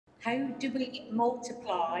How do we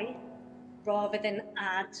multiply rather than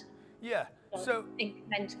add? Yeah, so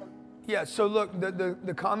incremental. Yeah, so look,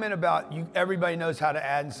 the comment about everybody knows how to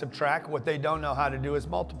add and subtract. What they don't know how to do is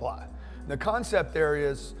multiply. The concept there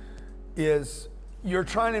is you're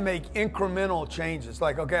trying to make incremental changes.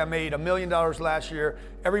 Like, okay, I made $1 million last year.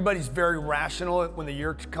 Everybody's very rational when the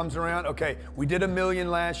year comes around. Okay, we did $1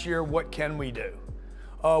 million last year. What can we do?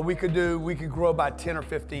 We could grow by 10 or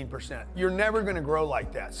 15%. You're never going to grow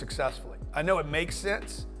like that successfully. I know it makes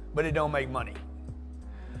sense, but it don't make money.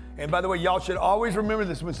 And by the way, y'all should always remember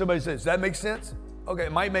this when somebody says, does that make sense? Okay,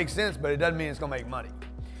 it might make sense, but it doesn't mean it's gonna make money.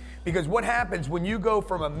 Because what happens when you go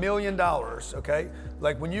from $1 million, okay?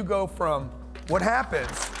 Like when you go from, what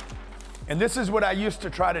happens, and this is what I used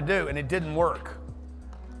to try to do and it didn't work,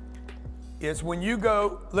 is when you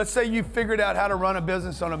go, let's say you figured out how to run a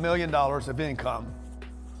business on $1 million of income,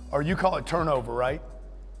 or you call it turnover, right?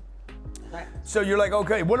 So you're like,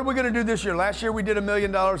 okay, what are we gonna do this year? Last year we did $1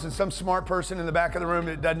 million and some smart person in the back of the room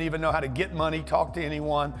that doesn't even know how to get money, talk to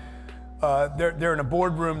anyone. They're in a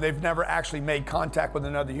boardroom, they've never actually made contact with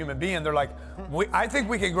another human being. They're like, I think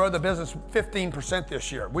we can grow the business 15%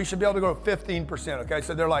 this year. We should be able to grow 15%, okay?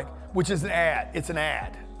 So they're like, which is an ad, it's an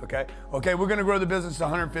ad, okay? Okay, we're gonna grow the business to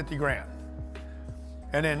 150 grand.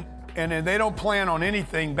 And then they don't plan on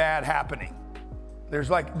anything bad happening. There's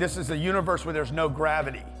like, this is a universe where there's no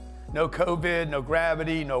gravity. No COVID, no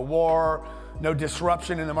gravity, no war, no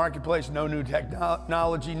disruption in the marketplace, no new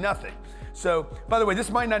technology, nothing. So, by the way, this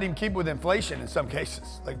might not even keep with inflation in some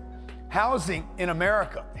cases. Like, housing in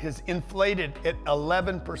America has inflated at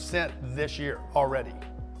 11% this year already.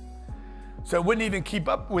 So it wouldn't even keep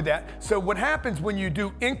up with that. So what happens when you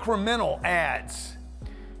do incremental ads,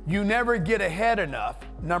 you never get ahead enough,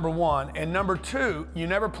 number one, and number two, you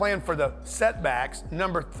never plan for the setbacks.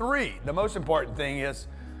 Number three, the most important thing is,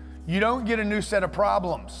 you don't get a new set of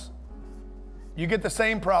problems. You get the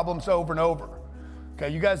same problems over and over. Okay,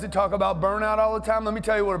 you guys that talk about burnout all the time, let me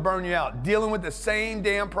tell you what'll burn you out. Dealing with the same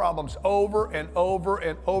damn problems over and over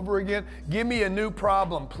and over again. Give me a new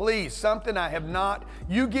problem, please. Something I have not.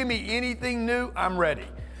 You give me anything new, I'm ready.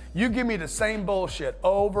 You give me the same bullshit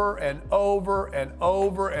over and over and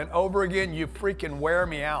over and over again, you freaking wear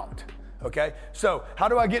me out. Okay, so how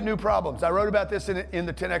do I get new problems? I wrote about this in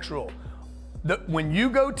the 10X rule. When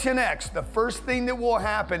you go 10X, the first thing that will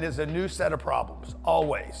happen is a new set of problems,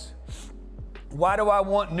 always. Why do I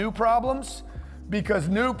want new problems? Because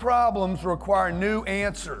new problems require new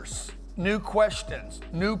answers, new questions,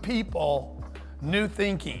 new people, new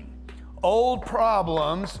thinking. Old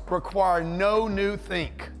problems require no new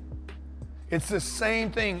think. It's the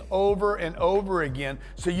same thing over and over again,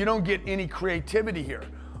 so you don't get any creativity here.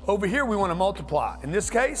 Over here, we want to multiply. In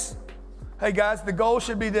this case, hey guys, the goal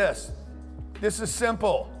should be this. This is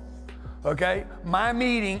simple, okay? My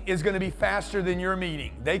meeting is gonna be faster than your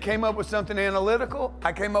meeting. They came up with something analytical,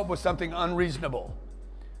 I came up with something unreasonable.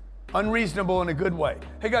 Unreasonable in a good way.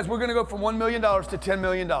 Hey guys, we're gonna go from $1 million to $10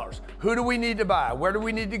 million. Who do we need to buy? Where do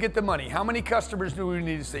we need to get the money? How many customers do we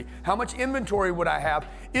need to see? How much inventory would I have?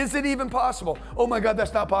 Is it even possible? Oh my God,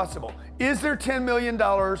 that's not possible. Is there $10 million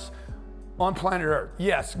on planet Earth?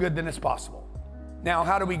 Yes, good, then it's possible. Now,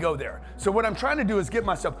 how do we go there? So what I'm trying to do is get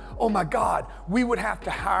myself, oh my God, we would have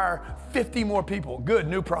to hire 50 more people. Good,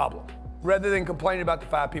 new problem. Rather than complaining about the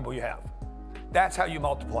 5 people you have. That's how you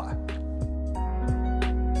multiply.